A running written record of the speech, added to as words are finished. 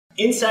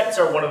Insects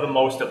are one of the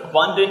most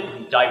abundant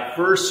and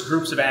diverse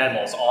groups of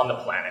animals on the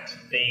planet.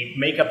 They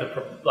make up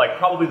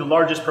probably the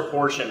largest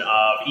proportion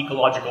of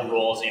ecological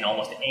roles in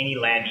almost any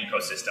land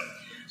ecosystem.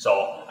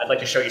 So I'd like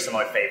to show you some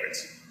of my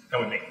favorites.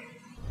 Come with me.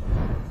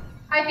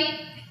 Hi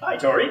Pete. Hi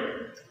Tori.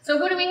 So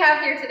who do we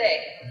have here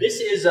today? This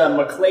is a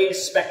Macleay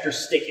spectre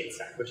stick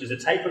insect, which is a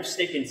type of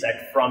stick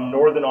insect from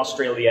northern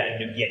Australia and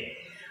New Guinea.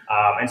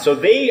 And so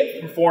they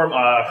perform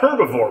a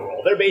herbivore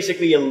role. They're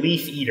basically a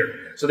leaf eater.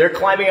 So they're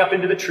climbing up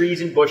into the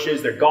trees and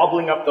bushes, they're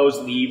gobbling up those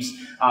leaves,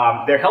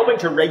 they're helping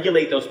to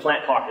regulate those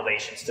plant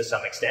populations to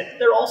some extent.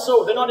 They're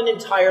not an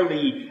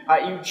entirely,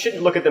 you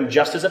shouldn't look at them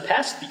just as a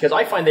pest, because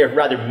I find they're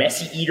rather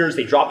messy eaters.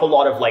 They drop a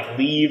lot of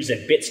leaves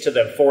and bits to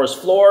the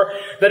forest floor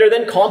that are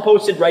then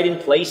composted right in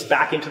place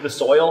back into the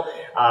soil.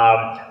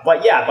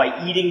 But yeah,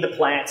 by eating the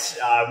plants,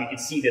 we can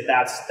see that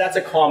that's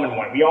a common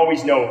one. We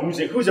always know who's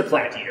a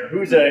plant eater,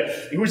 who's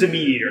a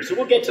meat eater. So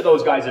we'll get to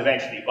those guys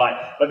eventually.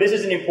 But this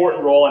is an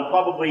important role and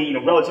probably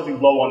relatively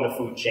low on the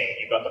food chain.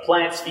 You've got the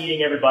plants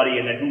feeding everybody,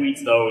 and then who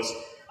eats those?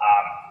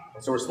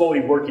 And so we're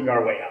slowly working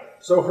our way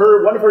up. So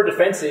one of her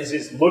defenses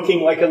is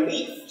looking like a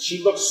leaf.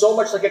 She looks so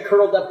much like a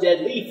curled up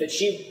dead leaf that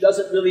she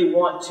doesn't really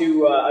want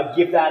to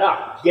give that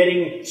up.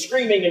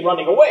 Screaming and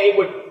running away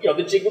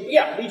the jig would be,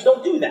 yeah, leaves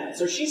don't do that.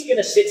 So she's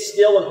gonna sit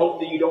still and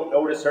hope that you don't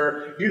notice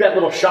her. Do that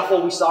little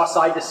shuffle we saw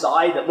side to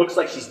side that looks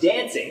like she's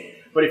dancing.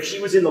 But if she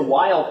was in the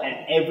wild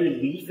and every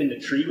leaf in the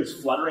tree was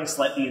fluttering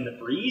slightly in the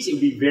breeze, it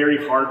would be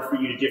very hard for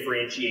you to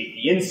differentiate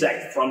the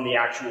insect from the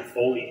actual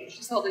foliage.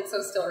 She's holding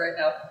so still right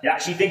now. Yeah,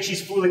 she thinks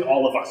she's fooling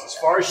all of us. As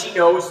far as she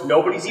knows,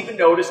 nobody's even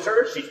noticed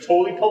her. She's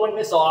totally pulling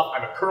this off.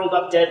 I'm a curled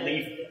up dead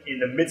leaf in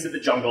the midst of the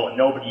jungle and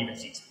nobody even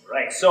sees me,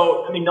 right?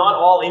 So, not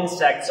all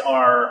insects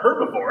are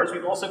herbivores.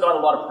 We've also got a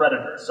lot of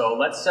predators. So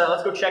let's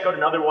go check out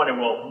another one and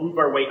we'll move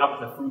our way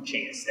up the food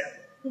chain a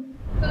step.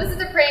 So this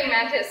is a praying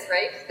mantis,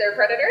 right? They're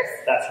predators?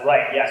 That's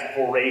right, yes,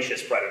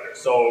 voracious predators.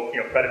 So,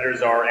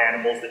 predators are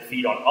animals that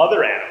feed on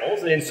other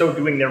animals, and in so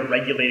doing, they're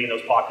regulating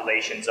those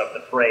populations of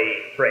the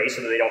prey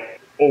so that they don't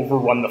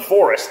overrun the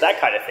forest, that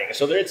kind of thing.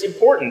 So it's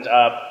important.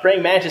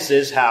 Praying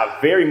mantises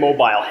have very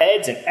mobile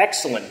heads and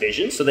excellent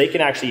vision, so they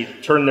can actually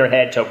turn their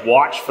head to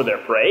watch for their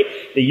prey.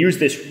 They use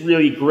this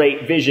really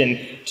great vision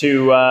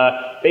to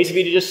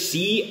basically to just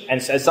see, and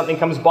as something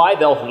comes by,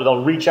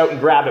 they'll reach out and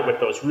grab it with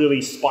those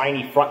really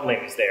spiny front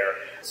limbs there.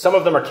 Some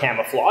of them are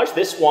camouflage.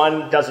 This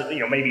one doesn't,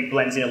 maybe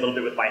blends in a little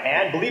bit with my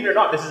hand. Believe it or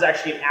not, this is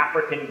actually an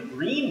African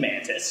green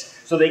mantis.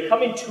 So they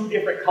come in two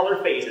different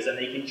color phases and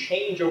they can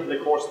change over the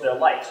course of their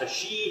life. So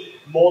she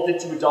molded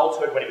to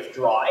adulthood when it was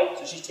dry.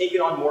 So she's taken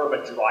on more of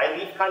a dry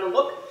leaf kind of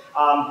look.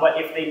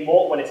 But if they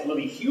molt when it's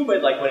really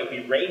humid, like when it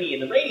would be rainy in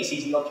the rainy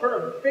season, they'll turn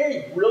a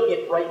very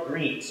brilliant bright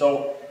green.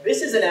 So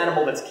this is an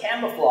animal that's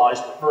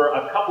camouflaged for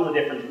a couple of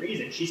different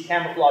reasons. She's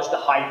camouflaged to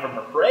hide from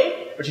her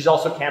prey, but she's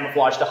also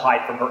camouflaged to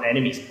hide from her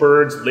enemies.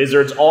 Birds,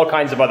 lizards, all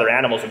kinds of other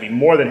animals would be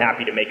more than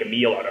happy to make a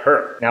meal out of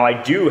her. Now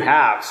I do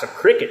have some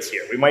crickets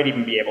here. We might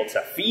even be able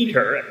to feed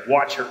her and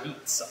watch her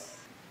eat some.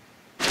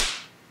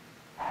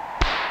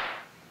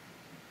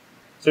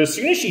 So as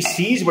soon as she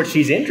sees what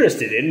she's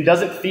interested in,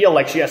 doesn't feel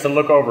like she has to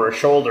look over her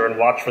shoulder and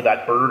watch for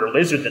that bird or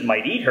lizard that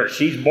might eat her,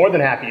 she's more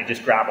than happy to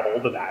just grab a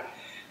hold of that.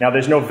 Now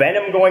there's no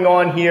venom going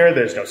on here,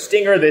 there's no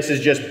stinger, this is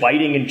just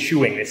biting and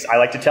chewing. I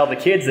like to tell the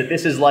kids that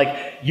this is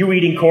like you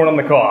eating corn on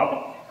the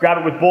cob. Grab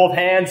it with both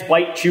hands,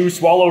 bite, chew,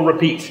 swallow,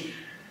 repeat.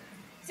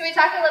 So we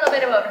talked a little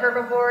bit about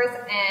herbivores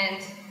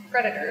and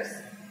predators.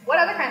 What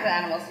other kinds of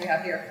animals do you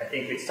have here? I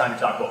think it's time to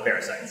talk about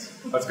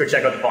parasites. Let's go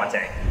check out the pond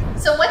tank.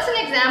 So what's an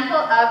example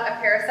of a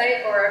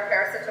parasite or a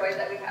parasitoid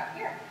that we have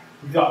here?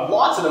 We've got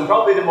lots of them.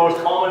 Probably the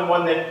most common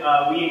one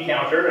that we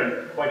encounter,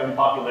 and quite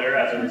unpopular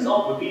as a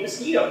result, would be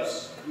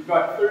mosquitoes. We've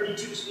got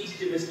 32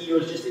 species of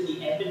mosquitoes just in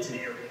the Edmonton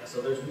area,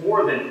 so there's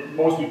more than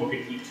most people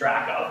could keep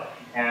track of.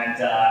 And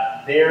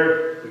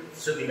we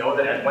certainly know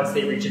that once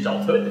they reach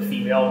adulthood, the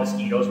female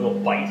mosquitoes will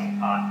bite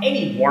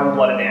any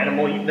warm-blooded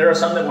animal. There are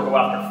some that will go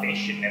after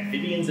fish and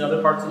amphibians in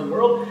other parts of the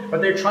world,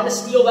 but they're trying to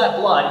steal that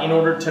blood in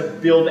order to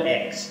build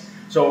eggs.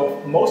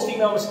 So most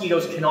female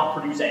mosquitoes cannot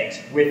produce eggs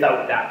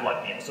without that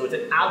blood meal. So it's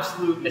an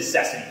absolute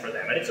necessity for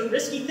them. And it's a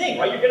risky thing,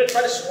 right? You're going to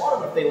try to swat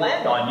them. If they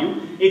land on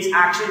you, it's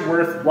actually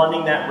worth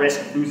running that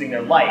risk of losing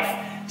their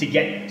life to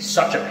get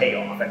such a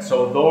payoff. And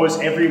so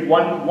every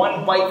one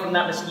bite from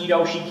that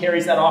mosquito, she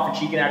carries that off and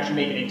she can actually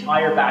make an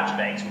entire batch of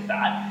eggs with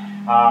that.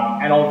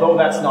 And although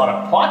that's not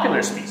a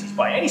popular species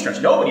by any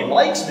stretch, nobody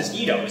likes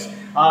mosquitoes,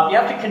 you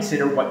have to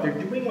consider what they're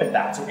doing with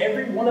that. So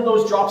every one of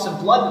those drops of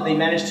blood that they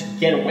manage to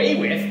get away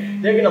with,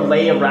 they're going to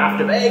lay a raft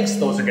of eggs,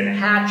 those are going to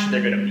hatch,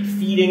 they're going to be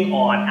feeding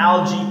on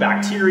algae,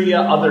 bacteria,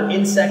 other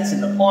insects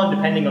in the pond,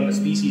 depending on the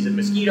species of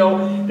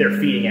mosquito. They're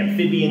feeding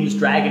amphibians,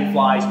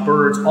 dragonflies,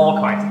 birds, all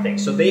kinds of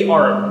things. So they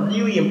are a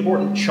really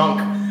important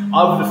chunk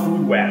of the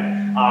food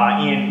web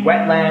in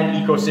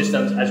wetland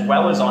ecosystems as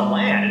well as on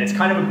land. And it's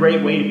kind of a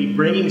great way to be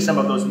bringing some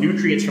of those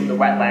nutrients from the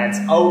wetlands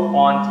out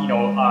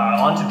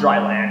onto dry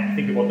land.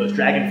 Think about those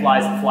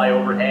dragonflies that fly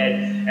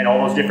overhead and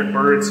all those different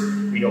birds.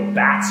 We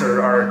bats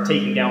are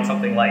taking down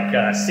something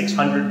like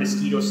 600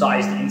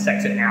 mosquito-sized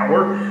insects an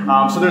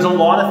hour. So there's a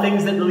lot of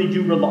things that really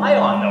do rely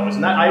on those.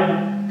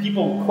 And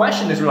people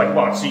question this, they're like,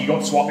 well, so you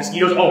don't swat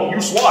mosquitoes? Oh,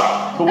 you swat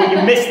them. But when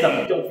you miss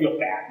them, don't feel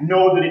bad.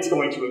 Know that it's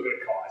going to a good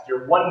cause.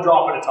 You're one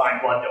drop at a time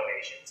blood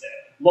donations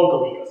and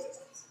local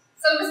ecosystems.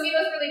 So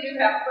mosquitoes really do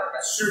have a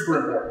purpose. Super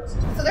important.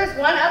 So there's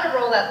one other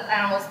role that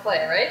animals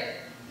play, right?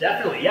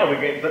 Definitely,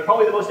 yeah. But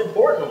probably the most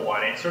important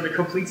one. It sort of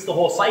completes the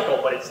whole cycle,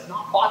 but it's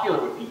not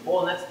popular with people,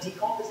 and that's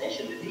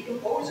decomposition. The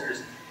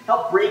decomposers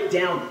help break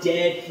down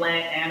dead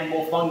plant,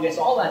 animal, fungus,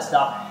 all that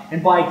stuff,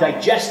 and by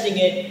digesting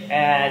it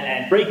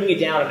and breaking it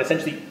down and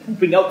essentially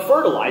pooping out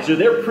fertilizer,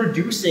 they're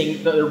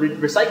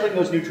recycling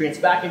those nutrients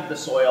back into the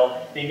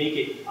soil. They make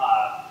it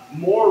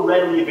more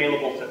readily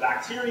available to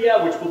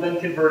bacteria, which will then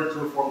convert it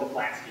to a form the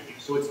plants can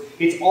use. So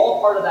it's all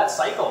part of that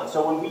cycle. And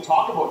so when we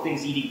talk about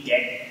things eating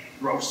dead,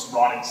 gross,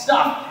 rotting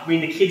stuff, I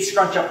mean, the kids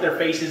scrunch up their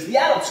faces, the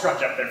adults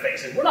scrunch up their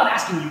faces. We're not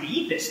asking you to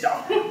eat this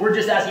stuff. We're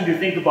just asking you to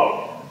think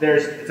about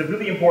it's a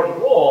really important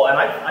role. And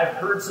I've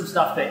heard some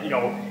stuff that,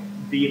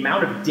 the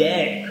amount of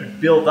dead could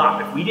build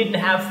up. If we didn't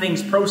have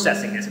things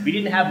processing this, if we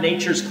didn't have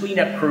nature's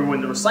cleanup crew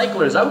and the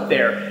recyclers out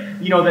there,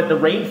 that the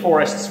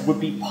rainforests would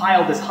be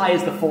piled as high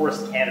as the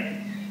forest canopy.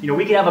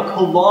 We could have a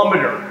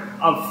kilometer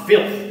of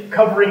filth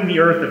covering the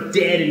earth of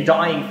dead and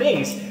dying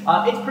things.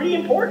 It's pretty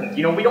important.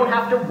 We don't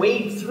have to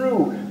wade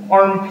through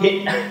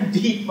armpit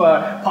deep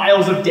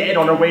piles of dead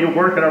on our way to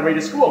work and our way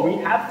to school.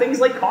 We have things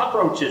like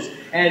cockroaches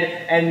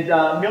and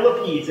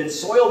millipedes and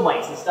soil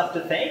mites and stuff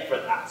to thank for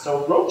that.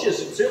 So roaches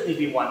would certainly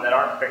be one that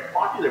aren't very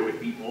popular with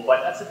people,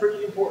 but that's a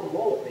pretty important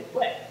role that they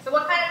play. So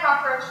what kind of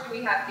cockroach do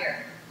we have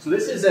here? So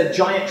this is a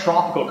giant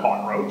tropical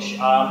cockroach,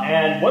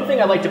 and one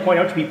thing I like to point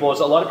out to people is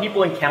a lot of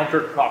people encounter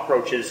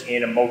cockroaches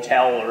in a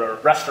motel or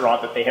a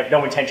restaurant that they have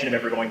no intention of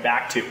ever going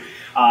back to.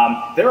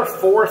 There are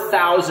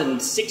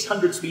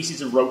 4,600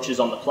 species of roaches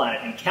on the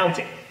planet and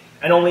counting,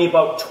 and only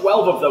about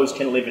 12 of those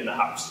can live in the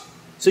house.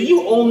 So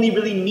you only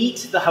really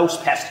meet the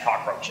house pest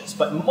cockroaches,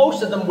 but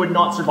most of them would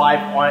not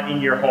survive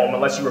in your home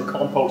unless you were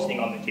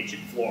composting on the kitchen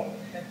floor.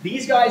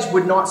 These guys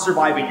would not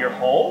survive in your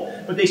home,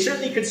 but they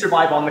certainly could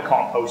survive on the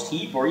compost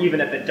heap or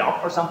even at the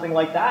dump or something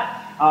like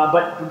that.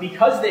 But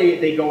because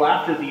they go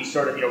after these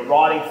sort of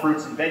rotting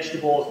fruits and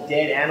vegetables,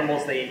 dead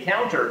animals they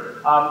encounter,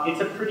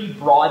 it's a pretty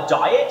broad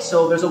diet,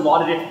 so there's a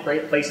lot of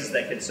different places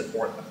that can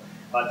support them.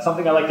 But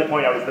something I like to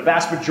point out is the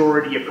vast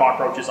majority of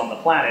cockroaches on the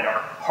planet are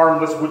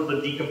harmless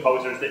woodland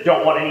decomposers that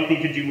don't want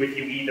anything to do with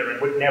you either and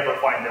would never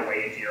find their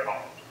way into your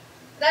home.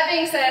 That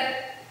being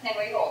said, can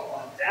we hold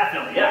one?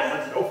 Definitely, yes,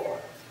 let's go for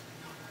it.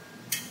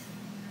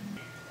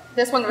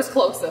 This one was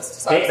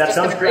closest, so okay, that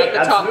sounds great.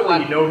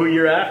 Absolutely, you know who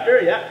you're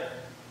after, yeah.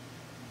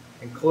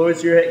 And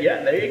close your head,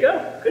 yeah, there you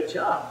go. Good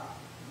job.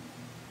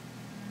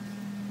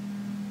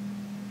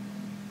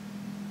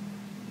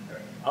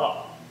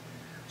 Oh.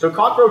 So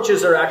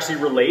cockroaches are actually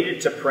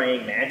related to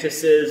praying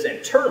mantises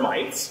and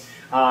termites.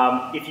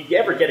 If you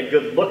ever get a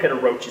good look at a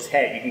roach's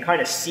head, you can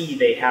kind of see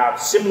they have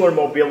similar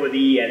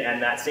mobility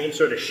and that same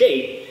sort of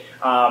shape.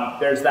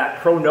 There's that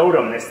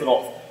pronotum, this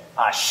little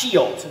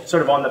shield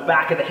sort of on the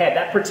back of the head.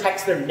 That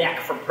protects their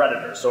neck from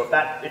predators. So if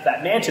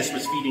that mantis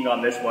was feeding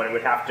on this one, it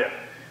would have to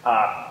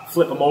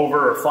flip them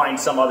over or find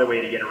some other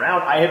way to get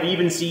around. I have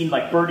even seen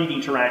like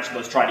bird-eating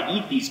tarantulas try to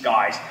eat these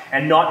guys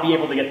and not be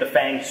able to get the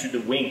fangs through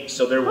the wings.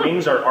 So their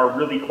wings are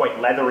really quite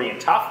leathery and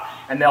tough,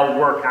 and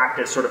they'll act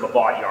as sort of a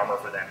body armor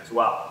for them as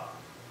well.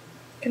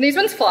 Can these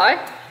ones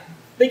fly?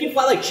 They can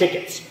fly like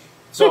chickens.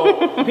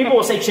 So people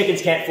will say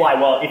chickens can't fly.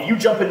 Well, if you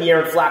jump in the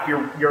air and flap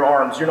your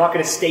arms, you're not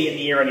going to stay in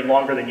the air any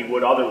longer than you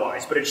would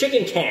otherwise. But a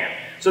chicken can.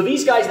 So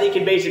these guys, they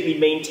can basically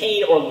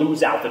maintain or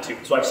lose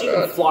altitude. So I've seen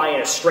them fly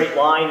in a straight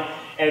line,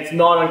 and it's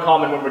not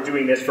uncommon when we're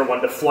doing this for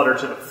one to flutter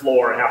to the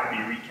floor and have to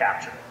be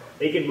recaptured.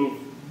 They can move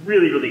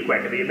really, really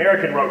quick. The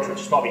American roach,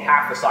 which is probably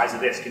half the size of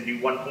this, can do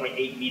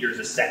 1.8 meters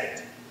a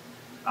second.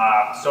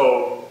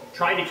 So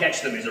trying to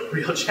catch them is a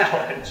real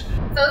challenge.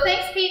 So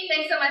thanks, Pete.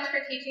 Thanks so much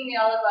for teaching me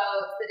all about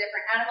the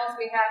different animals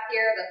we have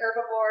here, the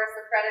herbivores,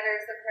 the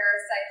predators, the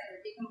parasites, and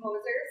the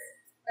decomposers.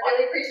 I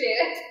really appreciate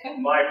it.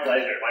 My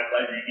pleasure, my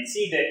pleasure. You can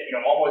see that,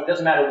 almost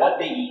doesn't matter what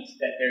they eat,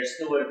 that there's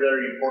still a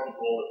very important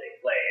role that they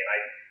play. And I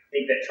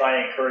think that trying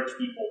to encourage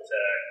people to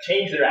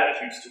change their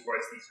attitudes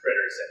towards these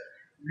critters and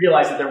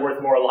realize that they're worth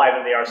more alive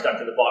than they are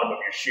stuck to the bottom of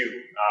your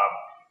shoe.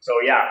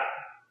 So yeah,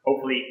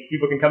 hopefully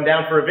people can come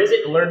down for a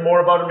visit and learn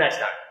more about them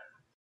next time.